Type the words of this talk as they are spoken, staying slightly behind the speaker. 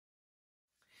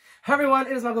Hey everyone,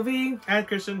 it is Michael V. And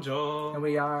Christian Joel. And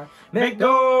we are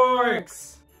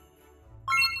MCdorks.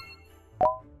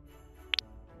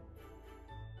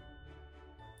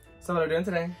 So what are we doing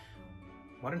today?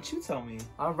 Why don't you tell me?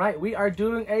 Alright, we are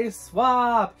doing a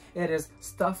swap. It is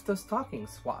Stuff the Stocking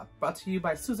Swap. Brought to you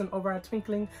by Susan over at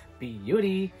Twinkling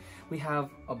Beauty. We have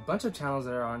a bunch of channels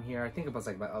that are on here. I think it was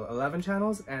like about 11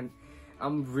 channels. And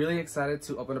I'm really excited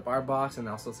to open up our box and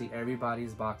also see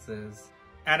everybody's boxes.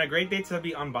 And a great day to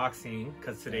be unboxing,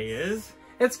 because today is...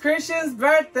 It's Christian's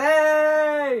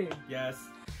birthday! Yes.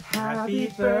 Happy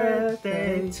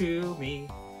birthday to me.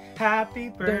 Happy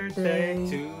birthday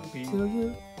to me. To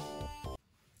you.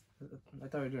 I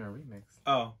thought we were doing a remix.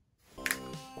 Oh.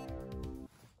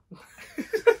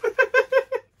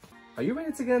 Are you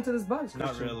ready to get into this box,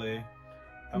 Not Christian? really.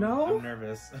 No? I'm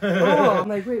nervous. Oh, I'm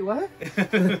like, wait, what?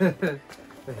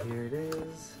 But here it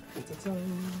is.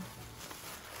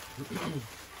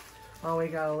 Oh, we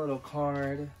got a little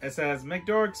card. It says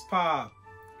MCdorks pop.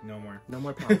 No more. No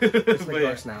more pop. It's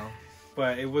MCdorks now.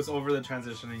 But it was over the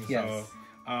transitioning, yes.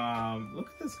 So look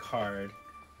at this card.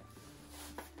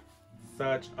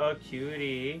 Such a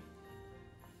cutie.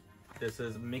 This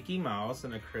is Mickey Mouse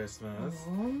and a Christmas.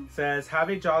 Aww. Says, have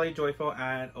a jolly, joyful,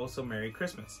 and also Merry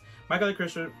Christmas. Michael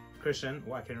Christian,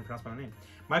 oh, I can't even pronounce my own name.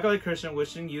 Michael Christian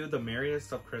wishing you the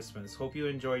merriest of Christmas. Hope you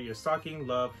enjoy your stocking.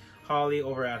 Love, Hollie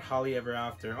over at Hollie Ever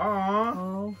After. Aww.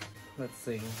 Oh, let's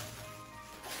see.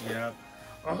 Yep.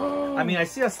 Oh. I mean, I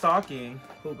see a stocking.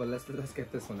 Cool, but let's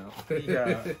get this one out.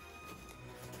 Yeah.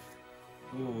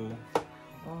 Ooh.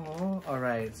 Oh, all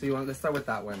right. So let's start with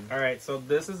that one. All right. So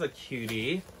this is a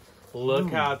cutie.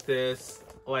 Look at this.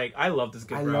 Like, I love this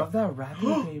gift I wrap. love that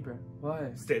wrapping paper.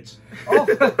 What? Stitch. Oh,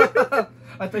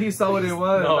 I thought you saw what it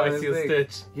was. No, I see a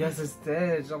Stitch. Yes, a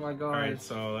Stitch. Oh my god. All right.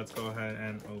 So let's go ahead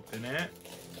and open it.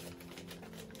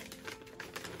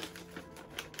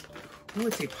 Ooh,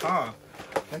 it's a pop.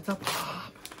 That's a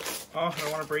pop. Oh, I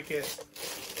don't want to break it.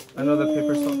 I know the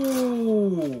paper's so...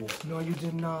 Ooh. No, you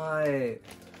did not.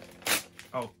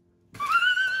 Oh.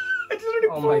 I just already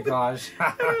Oh my gosh.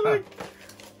 Alright,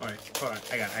 hold on.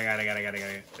 I got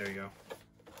it. There you go.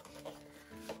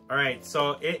 Alright,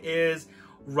 so it is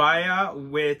Raya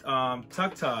with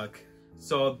Tuk Tuk.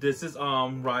 So this is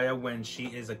Raya when she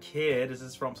is a kid. This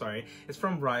is from, sorry, it's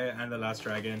from Raya and the Last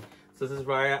Dragon. So this is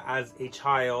Raya as a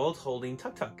child holding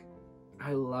Tuk Tuk.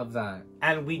 I love that.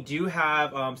 And we do have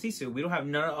Sisu. We don't have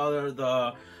none of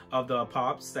the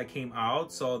pops that came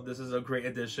out. So this is a great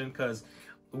addition because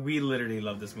we literally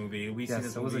love this movie. We see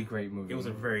this movie. It was a great movie. It was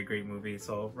a very great movie.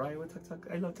 So Raya with Tuk Tuk.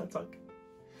 I love Tuk Tuk.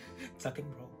 Tuck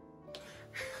and roll.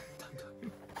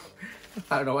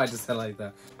 I don't know why I just said it like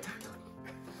that.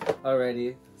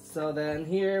 Alrighty. So then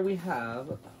here we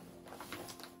have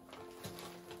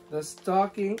the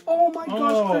stocking. Oh my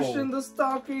gosh, Christian, the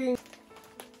stocking.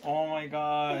 Oh my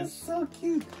gosh. It's so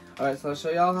cute. Alright, so I'll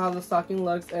show y'all how the stocking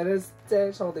looks. It is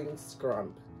Stitch holding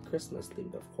Scrump. Christmas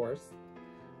themed, of course.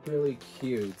 Really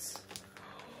cute.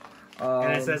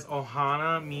 And it says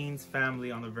Ohana means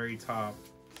family on the very top.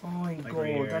 Oh my god,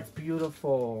 right, that's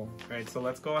beautiful. Right, so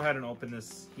let's go ahead and open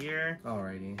this here.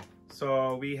 Alrighty.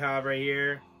 So we have right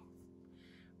here,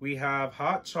 we have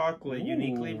hot chocolate,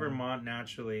 uniquely Vermont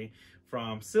naturally,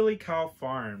 from Silly Cow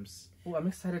Farms. Oh, I'm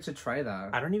excited to try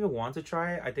that. I don't even want to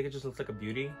try it. I think it just looks like a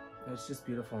beauty. It's just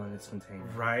beautiful in its container.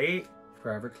 Right?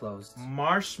 Forever closed.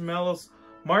 Marshmallow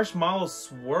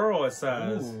swirl, it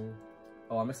says. Ooh.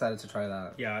 Oh, I'm excited to try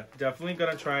that. Yeah, definitely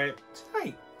gonna try it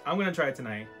tonight. I'm gonna try it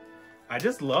tonight. I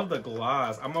just love the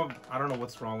glass. I don't know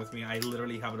what's wrong with me. I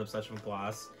literally have an obsession with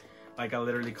glass. Like, I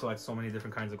literally collect so many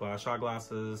different kinds of glass. Shot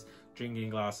glasses, drinking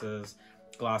glasses,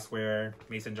 glassware,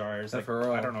 mason jars. Like, for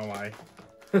real. I don't know why.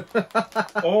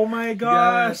 Oh my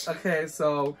gosh. Yes. Okay,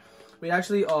 so we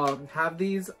actually have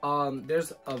these.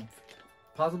 There's a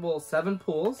possible 7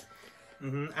 pools.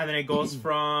 And then it goes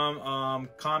from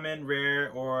common, rare,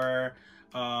 or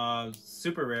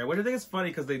super rare, which I think is funny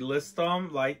because they list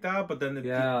them like that, but then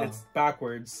it's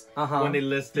backwards when they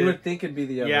list it. You would think it'd be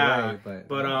the other way,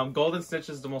 but Golden Stitch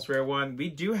is the most rare one. We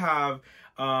do have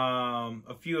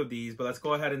a few of these, but let's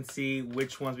go ahead and see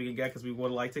which ones we can get because we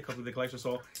would like to come with the collection.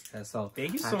 So,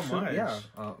 thank you so much. Yeah,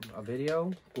 a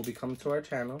video will be coming to our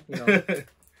channel. You know,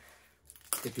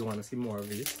 if you want to see more of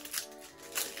these.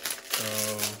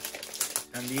 So,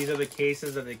 and these are the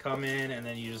cases that they come in, and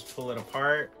then you just pull it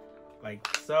apart like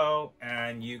so,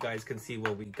 and you guys can see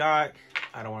what we got.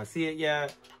 I don't want to see it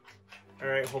yet. All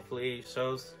right, hopefully it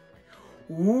shows.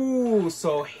 Ooh,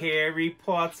 so Harry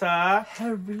Potter.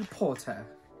 Harry Potter.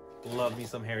 Love me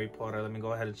some Harry Potter. Let me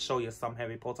go ahead and show you some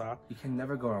Harry Potter. You can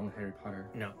never go wrong with Harry Potter.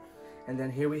 No. And then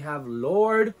here we have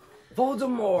Lord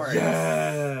Voldemort!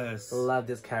 Yes! Love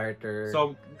this character.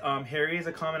 So, Harry is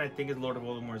a common. I think Lord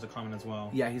Voldemort is a common as well.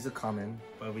 Yeah, he's a common.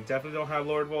 But we definitely don't have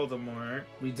Lord Voldemort.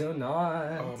 We do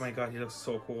not. Oh my god, he looks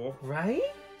so cool. Right?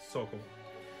 So cool.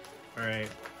 Alright.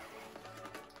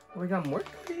 We got more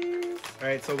goodies.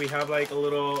 Alright, so we have like a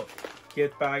little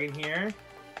gift bag in here.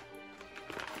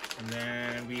 And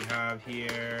then we have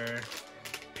here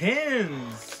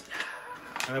pins.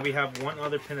 And then we have one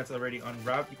other pin that's already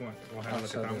unwrapped. You can go ahead and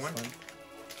look at that one.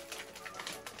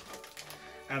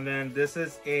 And then this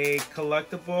is a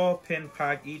collectible pin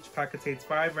pack. Each pack contains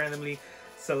 5 randomly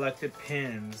selected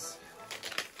pins.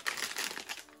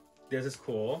 This is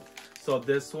cool. So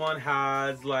this one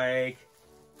has like,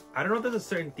 I don't know if there's a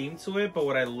certain theme to it, but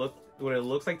what it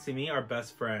looks like to me are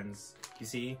best friends. You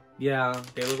see? Yeah.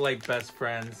 They look like best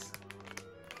friends.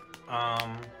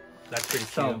 That's pretty cute.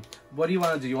 So, what do you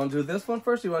want to do? You want to do this one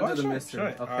first, or you want to do the mystery?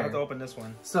 Sure. Okay. I have to open this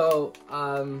one. So,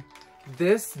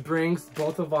 this brings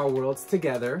both of our worlds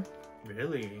together.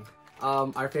 Really?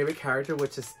 Our favorite character,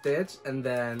 which is Stitch, and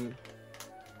then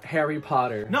Harry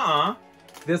Potter. Nuh-uh.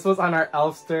 This was on our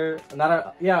Elfster,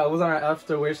 it was on our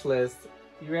Elfster wish list.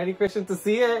 You ready, Christian, to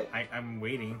see it? I'm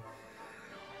waiting.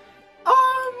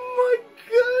 Oh my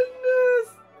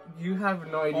goodness! You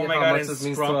have no idea how much this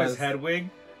means to us. His head wig?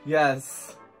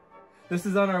 Yes. This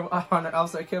is on our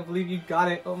Elfster. I can't believe you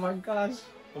got it. Oh my gosh.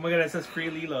 Oh my god, it says free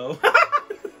Lilo.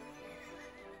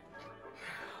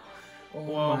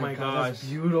 Oh my gosh. That's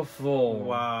beautiful.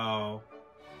 Wow.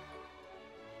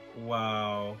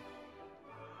 Wow.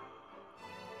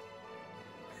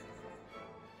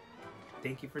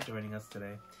 Thank you for joining us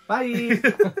today. Bye!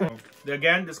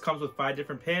 Again, this comes with 5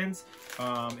 different pins.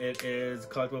 It is a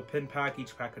collectible pin pack.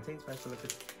 Each pack contains 5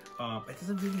 selected. It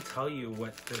doesn't really tell you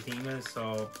what the theme is,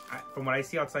 so from what I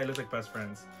see outside, it looks like best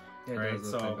friends. Yeah, it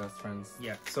does look like best friends.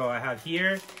 Yeah, so I have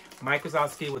here Mike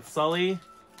Wazowski with Sully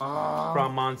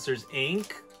from Monsters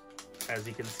Inc. As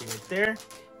you can see right there.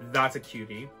 That's a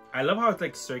cutie. I love how it's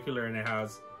like circular and it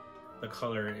has the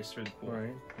color. It's really cool.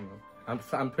 Right.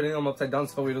 I'm putting them upside down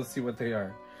so we don't see what they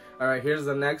are. Alright, here's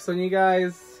the next one, you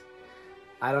guys.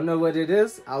 I don't know what it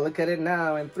is. I'll look at it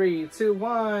now in 3, 2,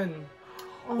 1.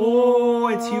 Oh,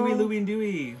 it's Huey, Louie, and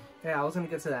Dewey. Yeah, I was gonna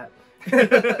get to that.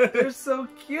 They're so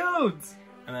cute.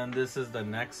 And then this is the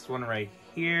next one right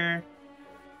here.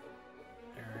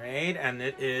 Alright, and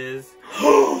it is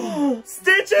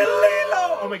Stitch and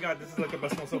Lilo! Oh my god, this is like the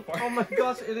best one so far. Oh my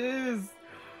gosh, it is.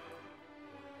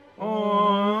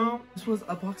 Aww. This was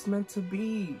a box meant to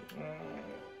be.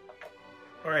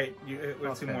 Alright,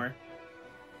 let's do more.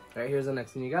 Alright, here's the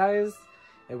next one, you guys.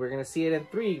 And we're gonna see it in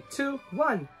 3, 2,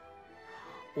 1.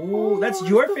 Oh, that's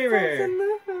your favorite.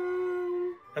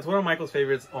 That's one of Michael's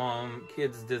favorites.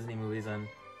 Kids Disney movies, and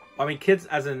I mean kids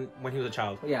as in when he was a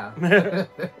child. Yeah.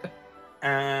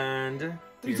 And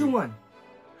 3, 2, 1.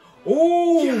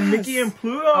 Oh, yes! Mickey and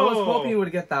Pluto. I was hoping you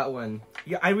would get that one.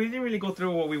 Yeah, I really didn't really go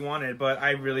through what we wanted, but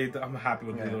I'm happy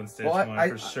with Lilo and Stitch one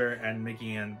for sure, and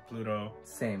Mickey and Pluto.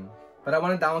 Same. But I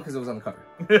wanted that one because it was on the cover.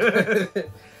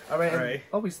 Alright.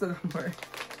 Oh, we still have more.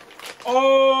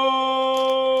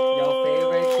 Oh! Your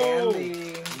favorite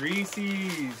candy.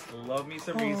 Reese's. Love me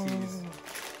some Reese's.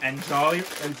 And Jolly.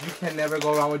 And you can never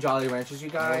go wrong with Jolly Ranchers, you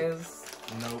guys.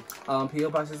 Nope. P.O.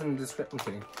 boxes in the description. I'm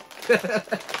kidding.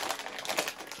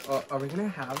 Are we gonna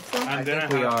have some? I think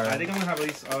we are. I think I'm gonna have at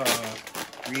least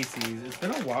Reese's. It's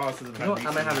been a while since I've had Reese's.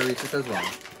 I'm gonna have a Reese's as well.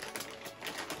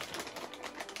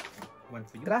 One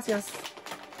for you. Gracias.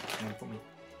 One for me.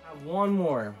 I have one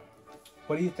more.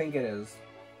 What do you think it is?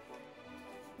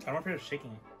 I don't know if you're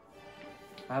shaking it.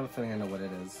 I have a feeling I know what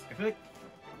it is. I feel like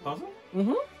a puzzle?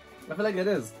 I feel like it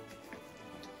is.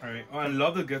 Alright. Oh, I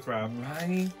love the gift wrap.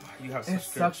 Right? Oh, you have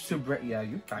such to break. Yeah,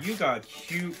 you got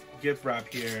cute gift wrap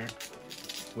here.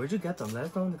 Where'd you get them? Let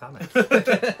us know in the comments.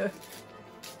 Alright,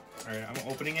 I'm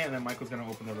opening it and then Michael's gonna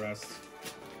open the rest.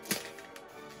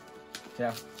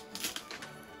 Yeah.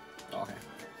 Okay.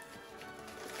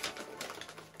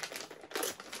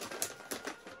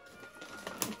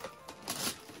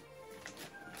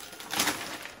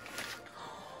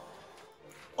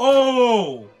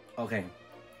 Oh! Okay.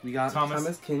 We got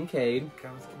Thomas Kincaid.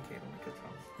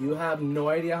 You have no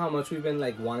idea how much we've been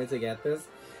like wanting to get this.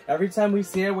 Every time we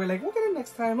see it, we're like, we'll get it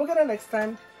next time. We'll get it next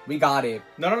time. We got it.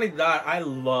 Not only that, I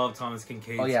love Thomas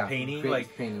Kincaid's painting.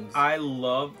 Like, paintings. I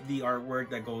love the artwork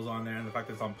that goes on there and the fact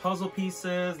that it's on puzzle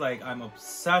pieces. Like, I'm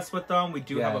obsessed with them. We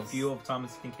do have a few of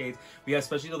Thomas Kincaid's. We have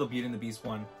especially the Beauty and the Beast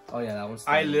one. Oh yeah, that one's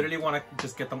I literally want to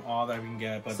just get them all that we can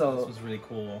get, but this was really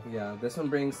cool. Yeah, this one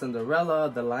brings Cinderella,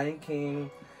 The Lion King,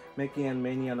 Mickey and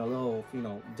Minnie on a little,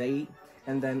 date,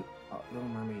 and then Little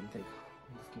Mermaid.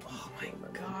 Oh my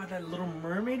god, that Little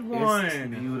Mermaid one!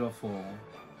 It's beautiful.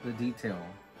 The detail.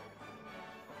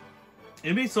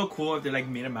 It'd be so cool if they like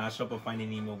made a mashup of Finding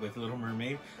Nemo with Little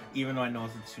Mermaid, even though I know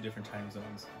it's 2 different time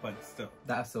zones, but still.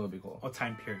 That still would be cool. Oh,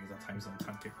 time periods, not time zone,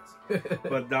 time periods.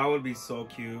 But that would be so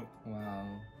cute.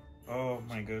 Wow. Oh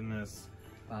my goodness.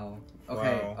 Wow.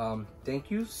 Okay. Wow.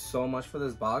 Thank you so much for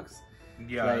this box.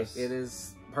 Yes. Like, it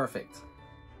is perfect.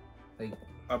 Like,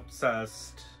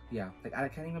 obsessed. Yeah. Like, I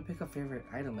can't even pick a favorite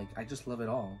item. Like, I just love it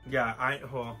all. Yeah.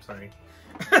 I'm sorry.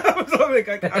 I'm so like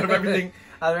out of everything.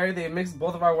 Out of everything, it mixed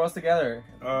both of our worlds together.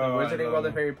 Oh, the Wizarding World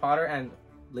of Harry Potter and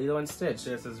Lilo and Stitch.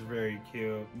 This is very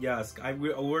cute. Yes, we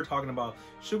were talking about,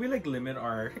 should we like limit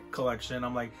our collection?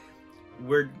 I'm like,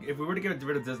 if we were to get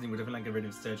rid of Disney, we're definitely like get rid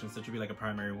of Stitch, and Stitch would be like a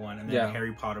primary one, and then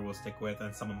Harry Potter will stick with,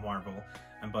 and some of Marvel.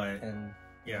 And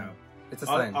yeah, it's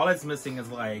a all it's missing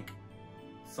is like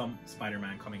some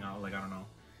Spider-Man coming out. Like I don't know,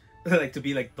 like to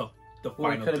be like the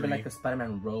final. It could have been like a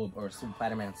Spider-Man robe or some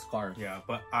Spider-Man scarf. Yeah,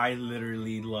 but I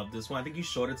literally love this one. I think you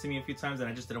showed it to me a few times, and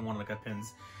I just didn't want to look at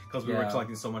pins because we were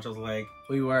collecting so much. I was like,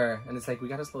 we were, and it's like we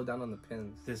gotta slow down on the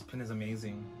pins. This pin is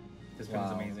amazing. This pin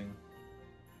is amazing.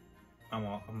 I'm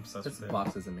obsessed with it. This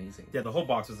box is amazing. Yeah, the whole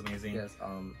box is amazing. Yes.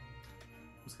 I'm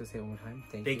just gonna say it one more time.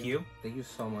 Thank you. Thank you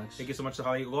so much. Thank you so much to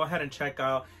Hollie. Go ahead and check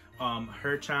out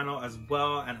her channel as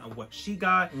well, and what she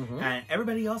got, and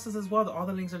everybody else's as well. All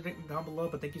the links are down below.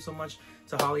 But thank you so much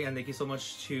to Hollie, and thank you so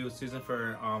much to Susan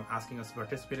for asking us to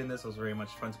participate in this. It was very much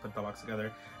fun to put the box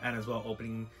together, and as well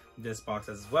opening this box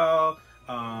as well.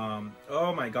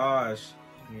 Oh my gosh,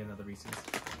 I need another Reese's.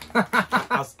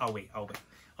 I'll wait. All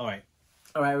right.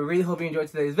 All right. We really hope you enjoyed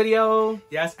today's video.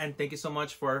 Yes, and thank you so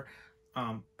much for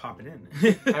popping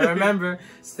in. And remember,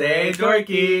 stay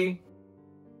dorky.